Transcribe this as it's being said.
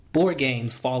Board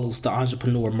Games follows the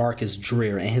entrepreneur Marcus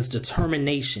Dreer and his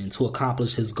determination to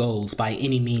accomplish his goals by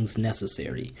any means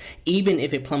necessary, even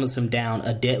if it plummets him down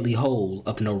a deadly hole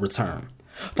of no return.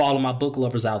 For all of my book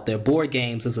lovers out there, Board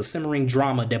Games is a simmering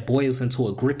drama that boils into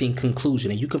a gripping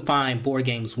conclusion, and you can find Board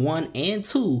Games 1 and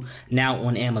 2 now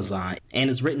on Amazon, and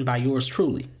is written by yours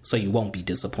truly, so you won't be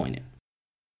disappointed.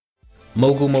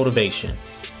 Mogul Motivation,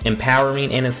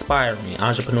 empowering and inspiring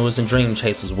entrepreneurs and dream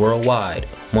chasers worldwide,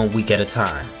 1 week at a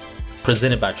time.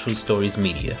 Presented by True Stories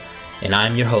Media, and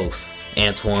I'm your host,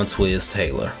 Antoine Twiz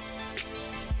Taylor.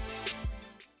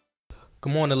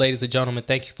 Good morning, ladies and gentlemen.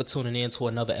 Thank you for tuning in to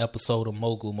another episode of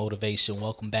Mogul Motivation.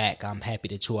 Welcome back. I'm happy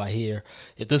that you are here.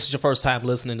 If this is your first time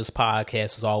listening to this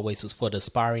podcast, as always, it's for the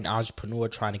aspiring entrepreneur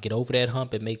trying to get over that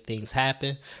hump and make things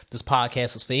happen. This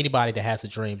podcast is for anybody that has a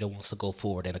dream that wants to go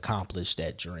forward and accomplish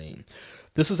that dream.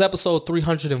 This is episode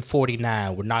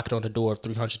 349. We're knocking on the door of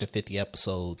 350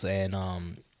 episodes, and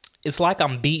it's like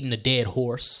I'm beating a dead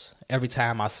horse every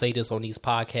time I say this on these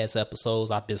podcast episodes.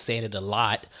 I've been saying it a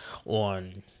lot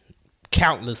on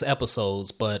countless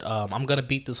episodes, but I'm going to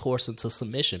beat this horse into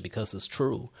submission because it's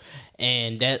true.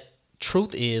 And that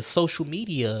truth is social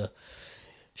media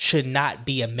should not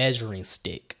be a measuring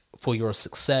stick for your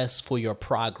success, for your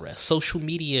progress. Social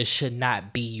media should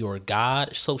not be your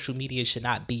God. Social media should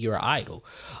not be your idol.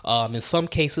 In some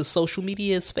cases, social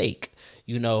media is fake.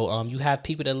 You know, you have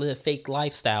people that live fake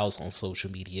lifestyles on social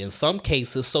media. In some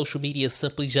cases, social media is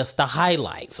simply just the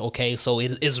highlights, okay? So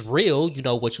it's real. You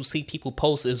know, what you see people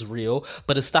post is real,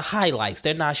 but it's the highlights.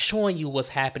 They're not showing you what's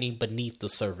happening beneath the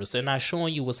surface. They're not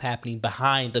showing you what's happening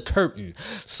behind the curtain.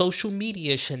 Social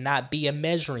media should not be a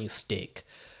measuring stick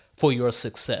for your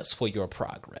success, for your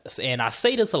progress. And I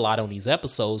say this a lot on these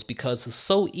episodes because it's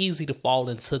so easy to fall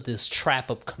into this trap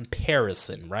of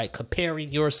comparison, right?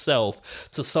 Comparing yourself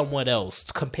to someone else,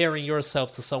 comparing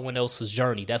yourself to someone else's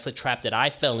journey. That's a trap that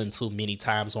I fell into many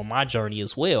times on my journey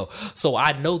as well. So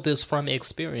I know this from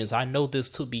experience. I know this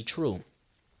to be true.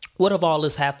 What does all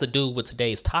this have to do with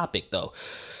today's topic, though?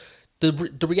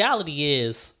 The reality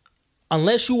is,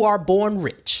 unless you are born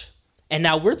rich, and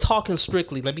now we're talking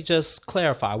strictly, let me just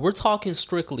clarify. I'm talking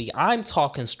strictly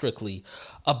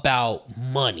about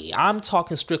money. I'm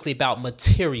talking strictly about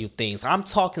material things. I'm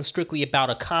talking strictly about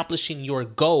accomplishing your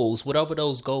goals, whatever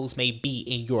those goals may be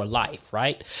in your life,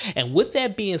 right? And with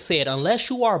that being said, unless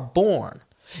you are born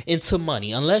into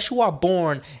money, unless you are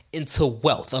born into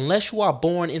wealth, unless you are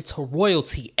born into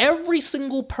royalty, every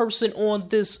single person on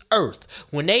this earth,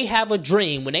 when they have a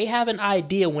dream, when they have an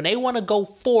idea, when they want to go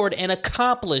forward and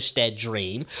accomplish that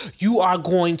dream, you are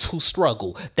going to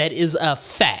struggle. That is a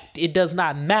fact. It does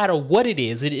not matter what it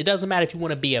is. It doesn't matter if you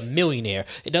want to be a millionaire.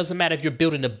 It doesn't matter if you're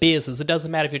building a business. It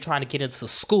doesn't matter if you're trying to get into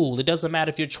school. It doesn't matter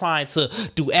if you're trying to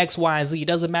do X, Y, and Z. It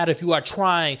doesn't matter if you are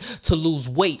trying to lose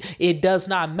weight. It does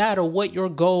not matter what your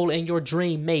goal and your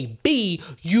dream may be.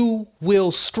 You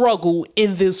will struggle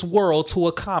in this world to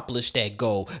accomplish that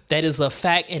goal. That is a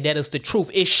fact, and that is the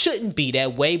truth. It shouldn't be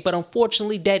that way, but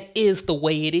unfortunately, that is the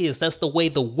way it is. That's the way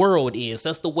the world is.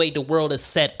 That's the way the world is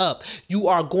set up. You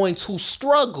are going to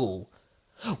struggle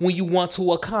when you want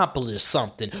to accomplish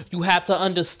something. You have to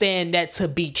understand that to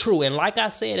be true. And like I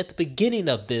said at the beginning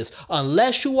of this,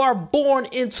 unless you are born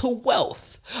into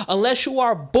wealth, unless you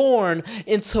are born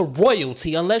into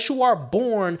royalty, unless you are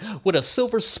born with a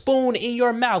silver spoon in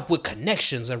your mouth with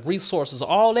connections and resources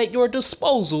all at your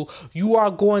disposal, you are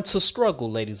going to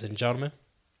struggle, ladies and gentlemen.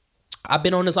 I've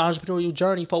been on this entrepreneurial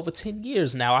journey for over 10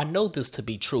 years now. I know this to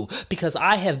be true because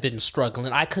I have been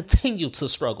struggling. I continue to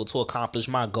struggle to accomplish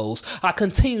my goals. I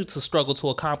continue to struggle to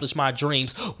accomplish my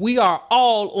dreams. We are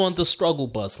all on the struggle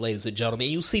bus, ladies and gentlemen.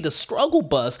 And you see, the struggle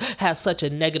bus has such a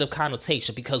negative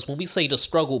connotation because when we say the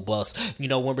struggle bus, you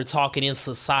know, when we're talking in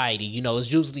society, you know,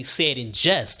 it's usually said in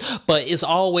jest, but it's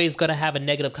always going to have a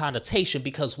negative connotation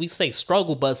because we say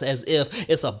struggle bus as if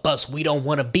it's a bus we don't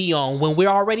want to be on when we're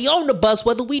already on the bus,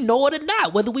 whether we know it or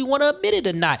not, whether we want to admit it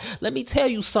or not. Let me tell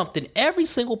you something. Every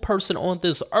single person on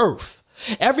this earth,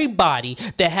 everybody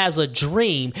that has a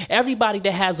dream, everybody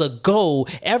that has a goal,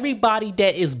 everybody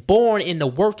that is born in the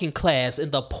working class,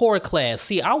 in the poor class.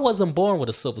 See, I wasn't born with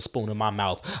a silver spoon in my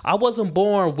mouth. I wasn't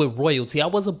born with royalty. I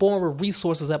wasn't born with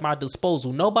resources at my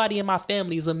disposal. Nobody in my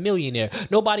family is a millionaire.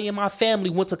 Nobody in my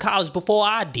family went to college before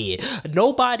I did.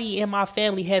 Nobody in my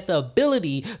family had the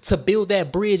ability to build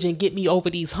that bridge and get me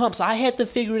over these humps. I had to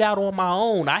figure it out on my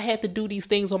own. I had to do these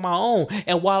things on my own.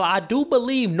 And while I do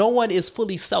believe no one is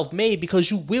fully self-made, because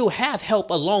you will have help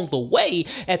along the way.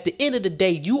 At the end of the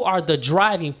day, you are the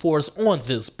driving force on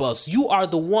this bus. You are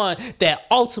the one that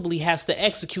ultimately has to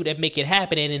execute and make it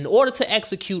happen. And in order to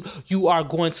execute, you are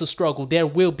going to struggle. There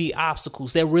will be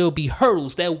obstacles. There will be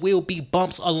hurdles. There will be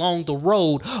bumps along the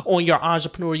road on your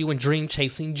entrepreneurial and dream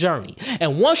chasing journey.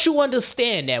 And once you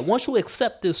understand that, once you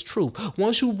accept this truth,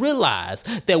 once you realize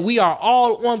that we are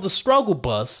all on the struggle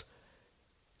bus,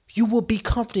 you will be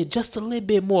comforted just a little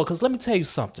bit more. Because let me tell you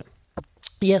something.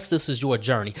 Yes, this is your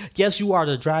journey. Yes, you are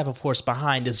the driving force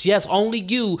behind this. Yes, only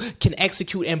you can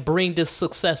execute and bring this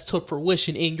success to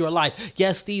fruition in your life.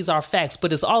 Yes, these are facts,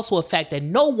 but it's also a fact that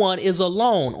no one is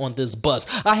alone on this bus.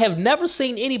 I have never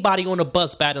seen anybody on a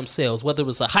bus by themselves, whether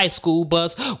it's a high school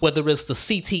bus, whether it's the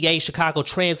CTA, Chicago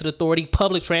Transit Authority,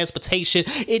 public transportation.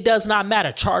 It does not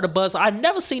matter. Charter bus. I've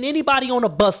never seen anybody on a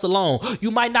bus alone.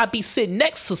 You might not be sitting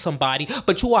next to somebody,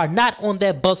 but you are not on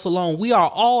that bus alone. We are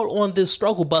all on this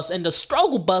struggle bus, and the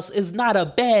struggle bus is not a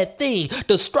bad thing.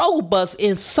 The struggle bus,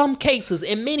 in some cases,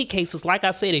 in many cases, like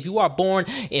I said, if you are born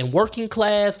in working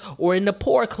class or in the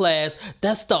poor class,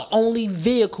 that's the only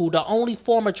vehicle, the only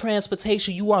form of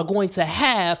transportation you are going to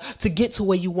have to get to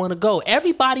where you want to go.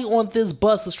 Everybody on this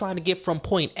bus is trying to get from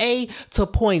point A to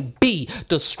point B.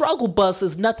 The struggle bus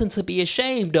is nothing to be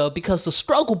ashamed of, because the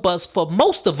struggle bus, for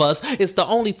most of us, is the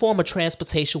only form of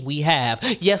transportation we have.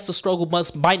 Yes, the struggle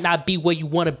bus might not be where you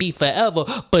want to be forever,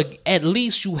 but at least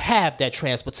you have that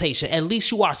transportation. At least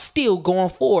you are still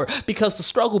going forward, because the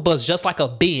struggle bus, just like a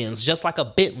Benz, just like a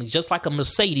Bentley, just like a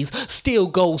Mercedes, still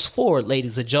goes forward,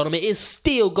 ladies and gentlemen. It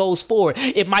still goes forward.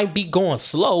 It might be going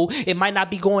slow. It might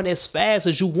not be going as fast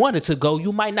as you want it to go.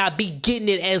 You might not be getting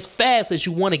it as fast as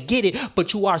you want to get it,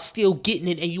 but you are still getting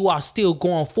it and you are still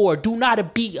going forward. Do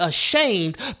not be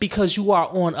ashamed because you are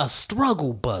on a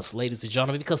struggle bus, ladies and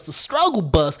gentlemen, because the struggle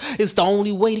bus is the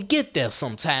only way to get there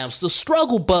sometimes. The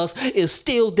struggle bus is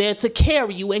still there to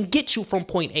carry you and get you from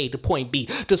point A to point B.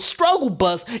 The struggle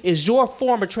bus is your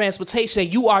form of transportation,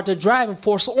 and you are the driving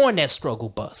force on that struggle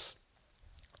bus.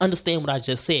 Understand what I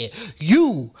just said.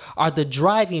 You are the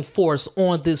driving force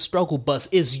on this struggle bus.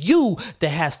 It's you that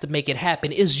has to make it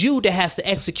happen. It's you that has to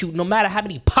execute, no matter how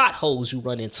many potholes you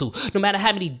run into, no matter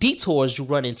how many detours you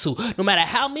run into, no matter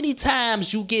how many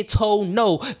times you get told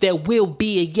no, there will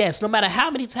be a yes. No matter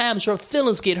how many times your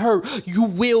feelings get hurt, you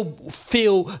will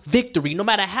feel victory. No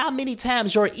matter how many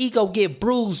times your ego get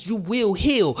bruised, you will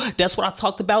heal. That's what I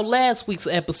talked about last week's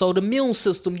episode. Immune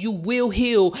system, you will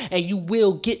heal and you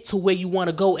will get to where you want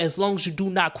to go, as long as you do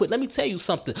not quit. Let me tell you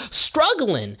something.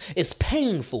 Struggling is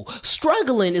painful.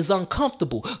 Struggling is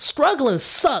uncomfortable. Struggling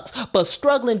sucks, but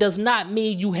struggling does not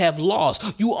mean you have lost.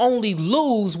 You only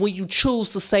lose when you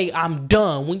choose to say, I'm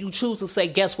done. When you choose to say,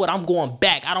 guess what? I'm going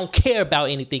back. I don't care about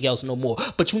anything else no more.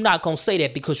 But you're not going to say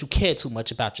that because you care too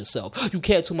much about yourself. You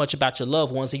care too much about your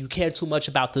loved ones, and you care too much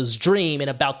about this dream and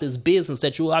about this business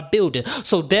that you are building.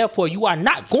 So therefore, you are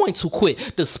not going to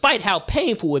quit. Despite how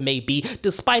painful it may be,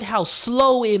 despite how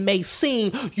slow it may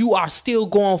seem, you are still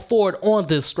going forward on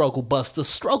this struggle bus. The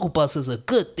struggle bus is a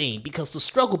good thing, because the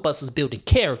struggle bus is building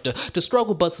character. The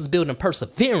struggle bus is building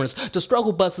perseverance. The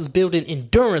struggle bus is building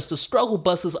endurance. The struggle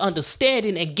bus is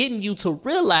understanding and getting you to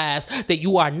realize that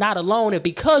you are not alone. And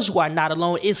because you are not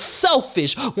alone, it's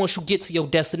selfish once you get to your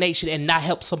destination and not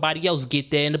help somebody else get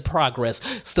there in the progress.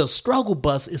 So the struggle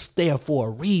bus is there for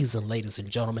a reason, ladies and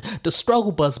gentlemen. The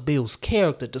struggle bus builds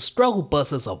character. The struggle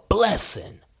bus is a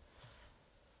blessing.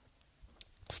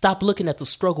 Stop looking at the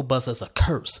struggle bus as a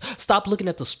curse. Stop looking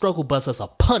at the struggle bus as a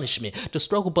punishment. The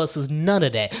struggle bus is none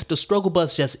of that. The struggle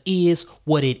bus just is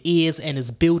what it is, and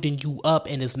is building you up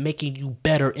and is making you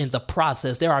better in the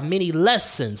process. There are many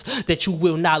lessons that you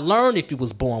will not learn if you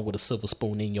was born with a silver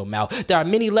spoon in your mouth. There are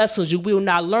many lessons you will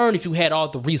not learn if you had all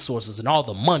the resources and all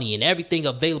the money and everything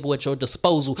available at your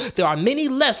disposal. There are many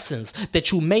lessons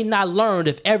that you may not learn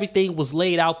if everything was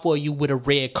laid out for you with a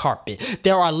red carpet.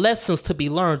 There are lessons to be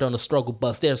learned on the struggle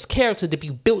bus. There's character to be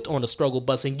built on the struggle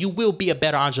bus, and you will be a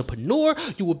better entrepreneur.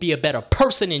 You will be a better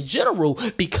person in general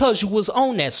because you was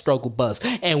on that struggle bus.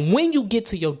 And when you get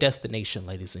to your destination,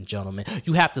 ladies and gentlemen,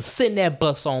 you have to send that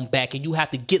bus on back, and you have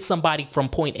to get somebody from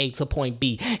point A to point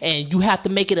B, and you have to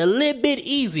make it a little bit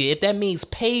easier. If that means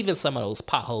paving some of those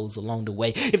potholes along the way,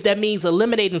 if that means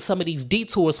eliminating some of these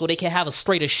detours so they can have a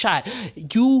straighter shot,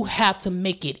 you have to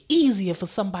make it easier for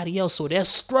somebody else so their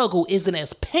struggle isn't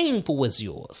as painful as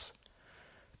yours.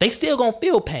 They still gonna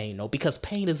feel pain though, because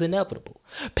pain is inevitable.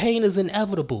 Pain is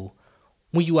inevitable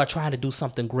when you are trying to do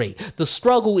something great. The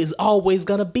struggle is always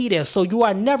gonna be there, so you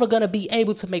are never gonna be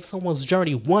able to make someone's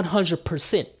journey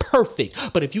 100%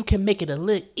 perfect. But if you can make it a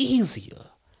little easier,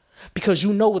 Because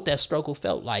you know what that struggle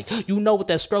felt like. You know what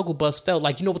that struggle bus felt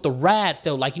like. You know what the ride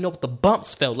felt like. You know what the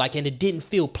bumps felt like, and it didn't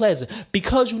feel pleasant.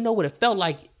 Because you know what it felt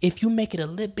like, if you make it a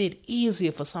little bit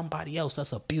easier for somebody else,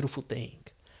 that's a beautiful thing.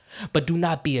 But do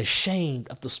not be ashamed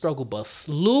of the struggle bus.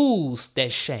 Lose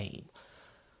that shame.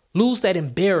 Lose that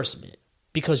embarrassment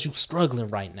because you're struggling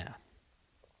right now.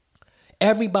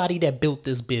 Everybody that built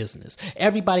this business,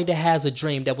 everybody that has a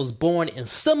dream, that was born in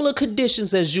similar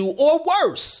conditions as you or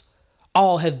worse,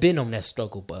 all have been on that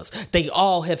struggle bus. They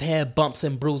all have had bumps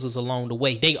and bruises along the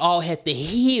way. They all had to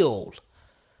heal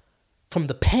from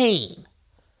the pain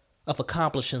of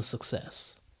accomplishing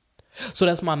success. So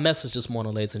that's my message this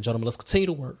morning, ladies and gentlemen. Let's continue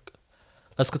to work.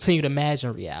 Let's continue to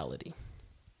imagine reality.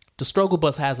 The struggle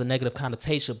bus has a negative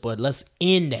connotation, but let's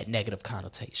end that negative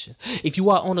connotation. If you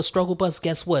are on a struggle bus,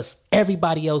 guess what?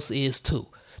 Everybody else is too.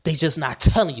 They just not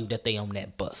telling you that they own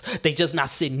that bus. They just not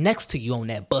sitting next to you on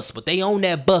that bus, but they own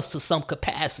that bus to some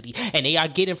capacity, and they are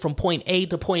getting from point A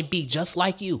to point B just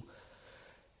like you.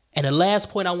 And the last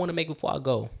point I want to make before I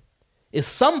go is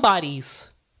somebody's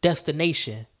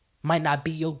destination might not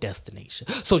be your destination.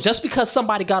 So just because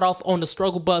somebody got off on the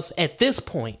struggle bus at this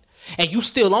point and you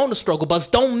still on the struggle bus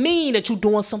don't mean that you're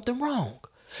doing something wrong.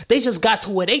 They just got to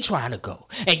where they trying to go,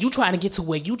 and you trying to get to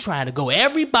where you trying to go.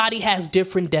 Everybody has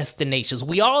different destinations.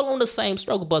 We all on the same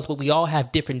struggle bus, but we all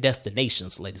have different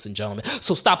destinations, ladies and gentlemen.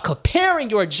 So stop comparing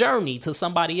your journey to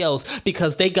somebody else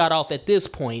because they got off at this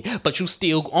point, but you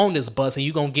still on this bus and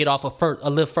you're going to get off a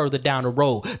little further down the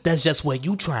road. That's just where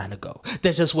you trying to go.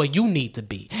 That's just where you need to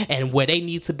be. And where they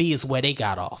need to be is where they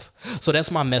got off. So that's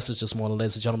my message this morning,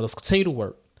 ladies and gentlemen. Let's continue to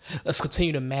work. Let's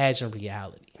continue to imagine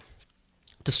reality.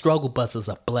 The struggle bus is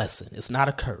a blessing. It's not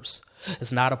a curse.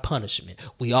 It's not a punishment.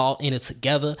 We all in it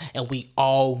together, and we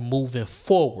all moving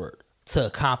forward to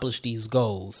accomplish these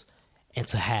goals and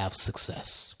to have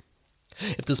success.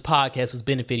 If this podcast has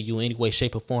benefited you in any way,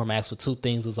 shape, or form, I ask for two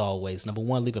things as always. Number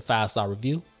one, leave a 5-star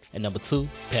review. And number two,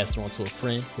 pass it on to a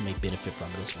friend who may benefit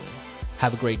from it as well.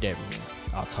 Have a great day, everyone.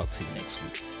 I'll talk to you next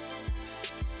week.